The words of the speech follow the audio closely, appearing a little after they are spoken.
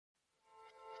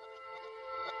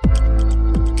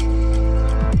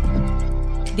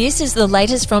This is the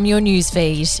latest from your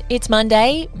newsfeed. It's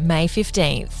Monday, May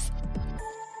 15th.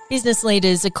 Business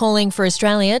leaders are calling for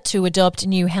Australia to adopt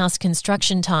new house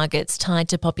construction targets tied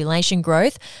to population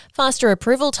growth, faster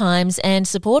approval times and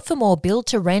support for more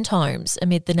build-to-rent homes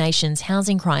amid the nation's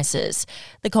housing crisis.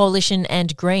 The Coalition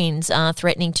and Greens are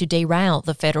threatening to derail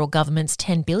the federal government's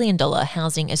 $10 billion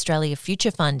Housing Australia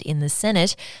Future Fund in the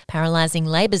Senate, paralysing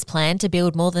Labor's plan to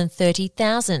build more than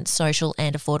 30,000 social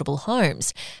and affordable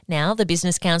homes. Now, the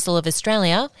Business Council of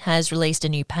Australia has released a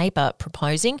new paper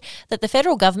proposing that the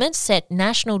federal government set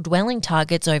national dwelling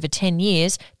targets over 10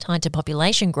 years tied to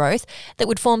population growth that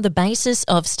would form the basis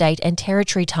of state and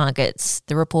territory targets.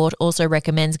 The report also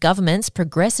recommends governments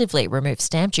progressively remove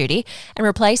stamp duty and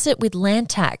replace it with land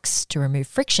tax to remove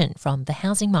friction from the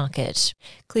housing market.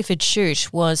 Clifford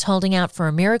Shute was holding out for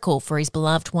a miracle for his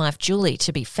beloved wife Julie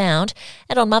to be found,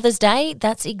 and on Mother's Day,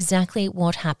 that's exactly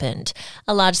what happened.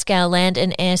 A large-scale land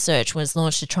and air search was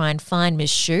launched to try and find Miss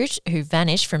Shute, who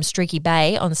vanished from Streaky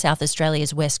Bay on South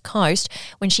Australia's west coast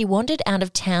when she wandered out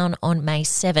of town on May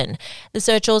 7. The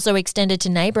search also extended to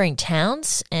neighbouring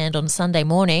towns, and on Sunday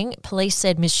morning, police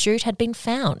said Miss Shute had been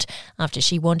found after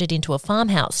she wandered into a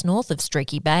farmhouse north of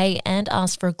Streaky Bay and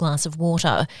asked for a glass of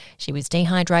water. She was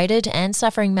dehydrated and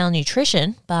suffering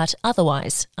malnutrition, but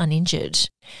otherwise uninjured.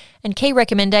 And key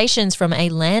recommendations from a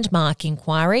landmark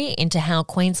inquiry into how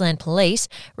Queensland Police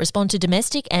respond to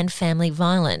domestic and family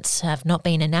violence have not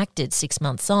been enacted 6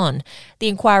 months on. The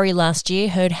inquiry last year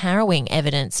heard harrowing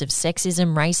evidence of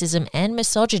sexism, racism and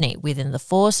misogyny within the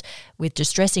force, with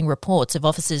distressing reports of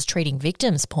officers treating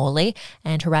victims poorly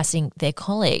and harassing their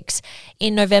colleagues.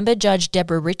 In November, Judge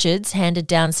Deborah Richards handed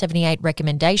down 78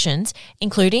 recommendations,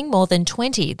 including more than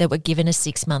 20 that were given a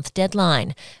 6-month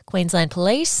deadline. Queensland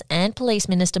Police and Police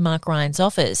Minister Mark Ryan's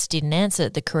office didn't answer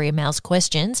the Courier Mail's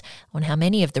questions on how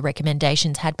many of the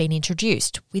recommendations had been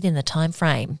introduced within the time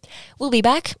frame. We'll be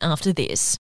back after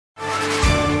this.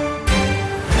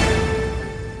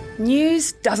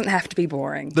 News doesn't have to be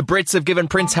boring. The Brits have given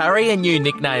Prince Harry a new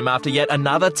nickname after yet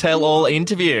another tell-all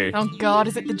interview. Oh God,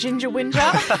 is it the Ginger Whinger?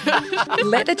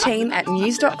 Let the team at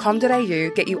news.com.au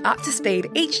get you up to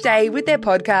speed each day with their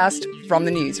podcast, From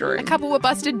the Newsroom. A couple were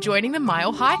busted joining the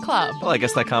Mile High Club. Well, I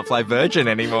guess they can't fly Virgin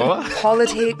anymore.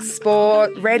 Politics,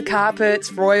 sport, red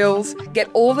carpets, royals. Get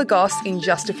all the goss in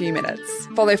just a few minutes.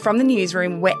 Follow From the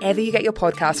Newsroom wherever you get your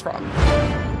podcast from.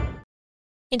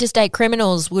 Interstate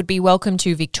criminals would be welcome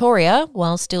to Victoria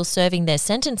while still serving their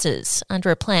sentences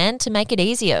under a plan to make it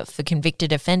easier for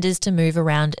convicted offenders to move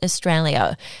around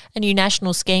Australia. A new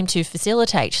national scheme to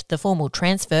facilitate the formal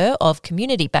transfer of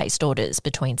community-based orders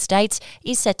between states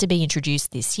is set to be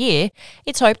introduced this year.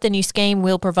 It's hoped the new scheme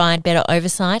will provide better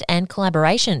oversight and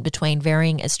collaboration between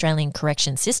varying Australian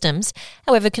correction systems.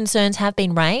 However, concerns have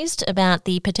been raised about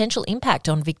the potential impact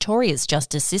on Victoria's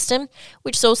justice system,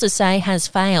 which sources say has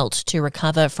failed to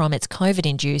recover from its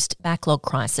COVID-induced backlog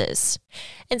crisis.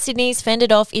 And Sydney's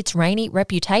fended off its rainy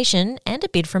reputation and a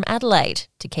bid from Adelaide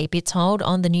to keep its hold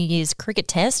on the New Year's cricket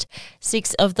test.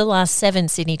 6 of the last 7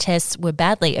 Sydney tests were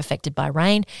badly affected by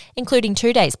rain, including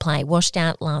 2 days' play washed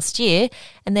out last year,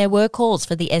 and there were calls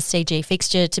for the SCG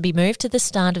fixture to be moved to the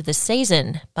start of the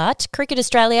season. But Cricket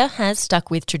Australia has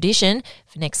stuck with tradition.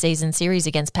 For next season's series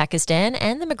against Pakistan,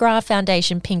 and the McGrath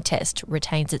Foundation Pink Test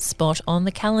retains its spot on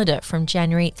the calendar from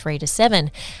January 3 to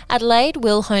 7. Adelaide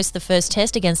will host the first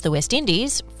test against the West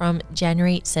Indies from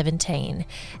January 17.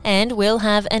 And we'll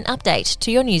have an update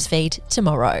to your newsfeed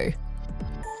tomorrow.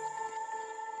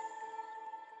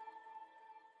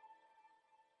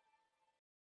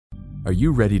 Are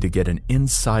you ready to get an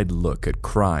inside look at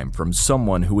crime from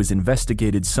someone who has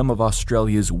investigated some of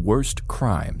Australia's worst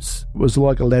crimes? It was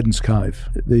like Aladdin's Cave.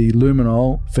 The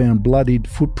luminol found bloodied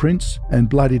footprints and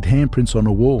bloodied handprints on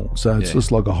a wall, so it's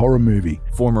just like a horror movie.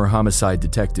 Former homicide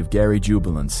detective Gary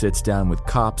Jubilant sits down with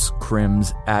cops,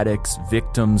 crims, addicts,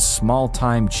 victims,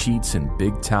 small-time cheats, and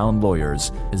big-town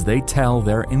lawyers as they tell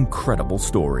their incredible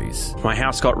stories. My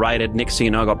house got raided. Next thing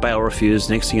you know, I got bail refused.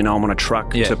 Next thing you know, I'm on a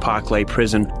truck to Parklea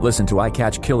Prison. Listen to I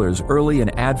Catch Killers early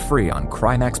and ad-free on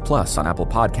Crimex Plus on Apple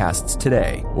Podcasts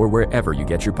today or wherever you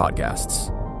get your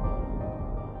podcasts.